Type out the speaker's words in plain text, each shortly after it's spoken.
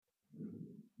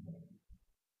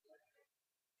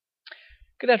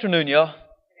Good afternoon, y'all.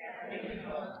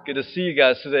 Good to see you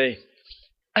guys today.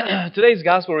 Today's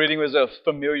gospel reading was a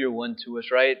familiar one to us,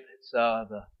 right? It's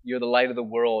you're the light of the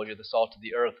world, you're the salt of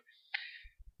the earth.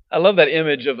 I love that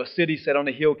image of a city set on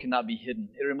a hill cannot be hidden.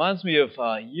 It reminds me of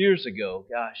years ago.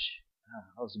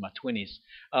 I was in my 20s.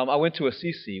 I went to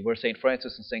Assisi, where St.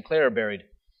 Francis and St. Clare are buried,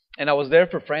 and I was there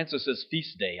for Francis's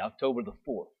feast day, October the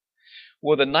 4th.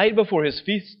 Well, the night before his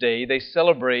feast day, they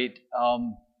celebrate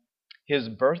his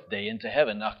birthday into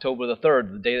heaven, October the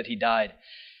 3rd, the day that he died.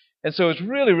 And so it's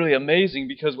really, really amazing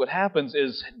because what happens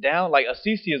is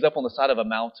Assisi is up on the side of a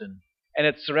mountain, and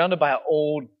it's surrounded by an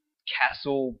old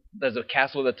castle. There's a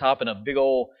castle at the top and a big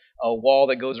old wall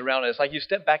that goes around it. It's like you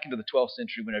step back into the 12th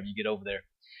century whenever you get over there.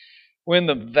 When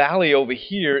the valley over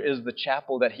here is the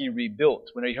chapel that he rebuilt.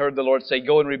 When he heard the Lord say,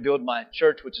 "Go and rebuild my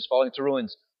church, which is falling to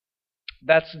ruins,"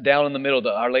 that's down in the middle,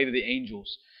 Our Lady of the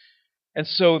Angels. And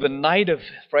so the night of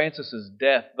Francis's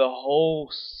death, the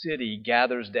whole city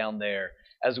gathers down there,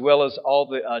 as well as all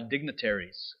the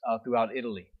dignitaries throughout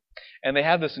Italy. And they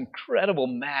have this incredible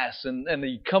mass, and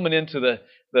the coming into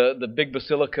the big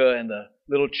basilica and the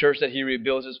little church that he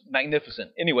rebuilds is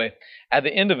magnificent. Anyway, at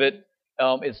the end of it,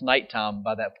 it's nighttime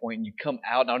by that point, and you come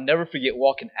out, and I'll never forget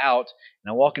walking out,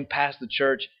 and I'm walking past the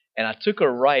church, and I took a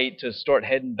right to start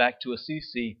heading back to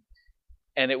Assisi,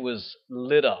 and it was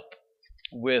lit up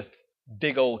with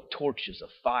big old torches of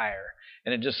fire,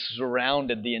 and it just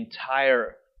surrounded the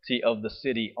entirety of the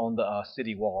city on the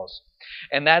city walls.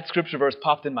 And that scripture verse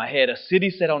popped in my head. A city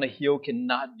set on a hill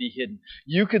cannot be hidden.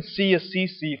 You could see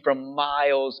Assisi from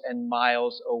miles and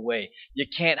miles away. You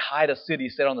can't hide a city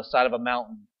set on the side of a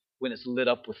mountain when it's lit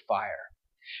up with fire.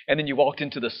 And then you walked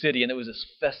into the city, and it was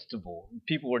this festival.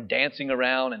 People were dancing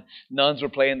around, and nuns were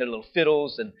playing their little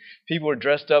fiddles, and people were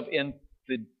dressed up in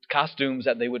the costumes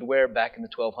that they would wear back in the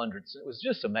 1200s. It was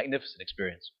just a magnificent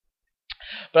experience.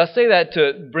 But I say that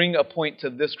to bring a point to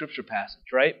this scripture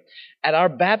passage, right? At our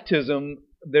baptism,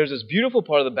 there's this beautiful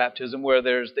part of the baptism where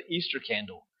there's the Easter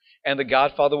candle, and the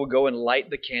Godfather will go and light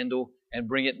the candle and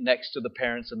bring it next to the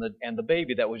parents and the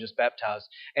baby that was just baptized.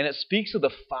 And it speaks of the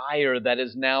fire that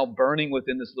is now burning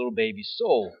within this little baby's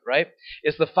soul, right?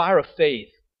 It's the fire of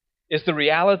faith. It's the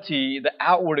reality, the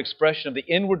outward expression of the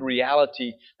inward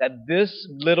reality that this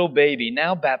little baby,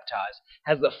 now baptized,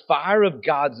 has the fire of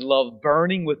God's love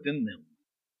burning within them.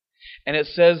 And it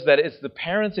says that it's the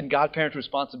parents' and godparents'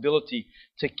 responsibility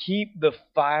to keep the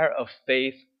fire of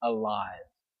faith alive,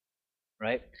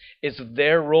 right? It's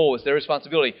their role, it's their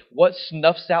responsibility. What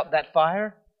snuffs out that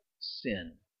fire?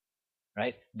 Sin,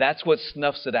 right? That's what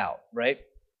snuffs it out, right?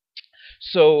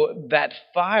 So that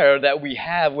fire that we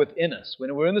have within us,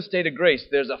 when we're in the state of grace,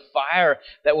 there's a fire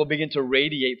that will begin to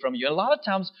radiate from you. And a lot of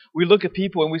times we look at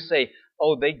people and we say,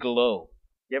 "Oh, they glow."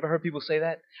 You ever heard people say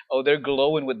that? "Oh, they're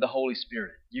glowing with the Holy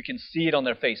Spirit." You can see it on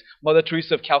their face. Mother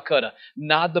Teresa of Calcutta,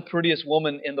 not the prettiest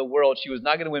woman in the world. She was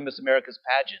not going to win Miss America's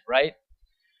pageant, right?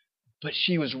 But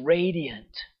she was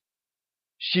radiant.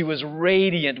 She was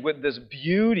radiant with this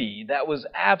beauty that was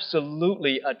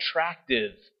absolutely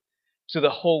attractive to the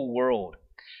whole world.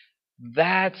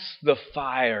 That's the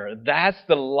fire. That's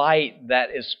the light that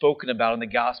is spoken about in the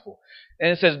gospel. And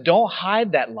it says, don't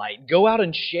hide that light. Go out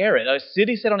and share it. A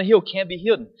city set on a hill can't be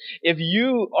hidden. If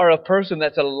you are a person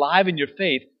that's alive in your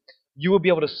faith, you will be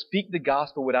able to speak the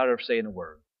gospel without ever saying a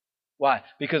word. Why?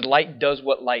 Because light does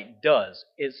what light does.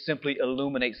 It simply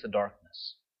illuminates the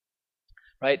darkness.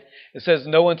 Right? It says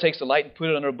no one takes the light and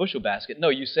put it under a bushel basket. No,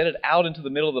 you set it out into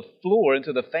the middle of the floor,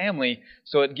 into the family,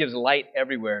 so it gives light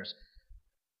everywhere.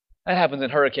 That happens in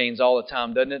hurricanes all the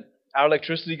time, doesn't it? Our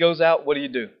electricity goes out, what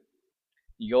do?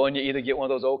 You go and you either get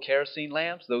one of those old kerosene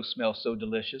lamps. Those smell so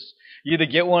delicious. You either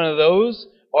get one of those,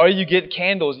 or you get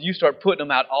candles. You start putting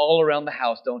them out all around the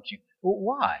house, don't you? Well,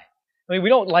 why? I mean, we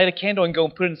don't light a candle and go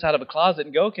and put it inside of a closet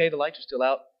and go, "Okay, the lights are still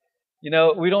out."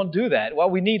 We don't do that.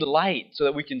 Well, we need light so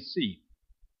that we can see.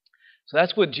 So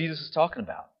that's what Jesus is talking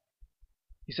about.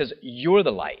 He says, you're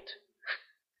the light.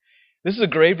 This is a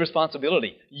grave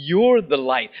responsibility. You're the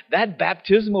light. That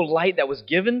baptismal light that was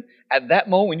given at that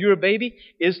moment when you were a baby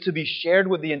is to be shared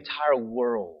with the entire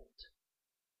world.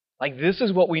 Like, this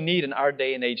is what we need in our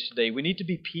day and age today. We need to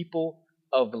be people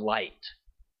of light,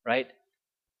 right?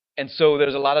 And so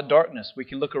there's a lot of darkness. We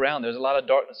can look around. There's a lot of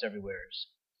darkness everywhere.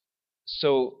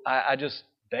 So I just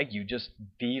beg you, just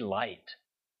be light.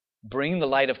 Bring the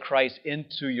light of Christ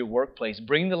into your workplace.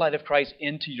 Bring the light of Christ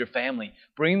into your family.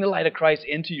 Bring the light of Christ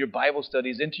into your Bible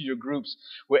studies, into your groups.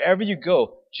 Wherever you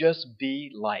go, just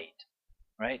be light,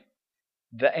 right?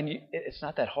 It's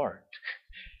not that hard.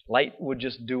 Light would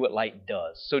just do what light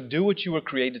does. So do what you were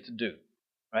created to do,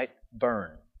 right?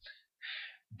 Burn.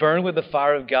 Burn with the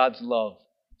fire of God's love.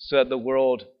 so that the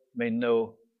world may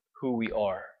know who we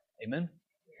are. Amen?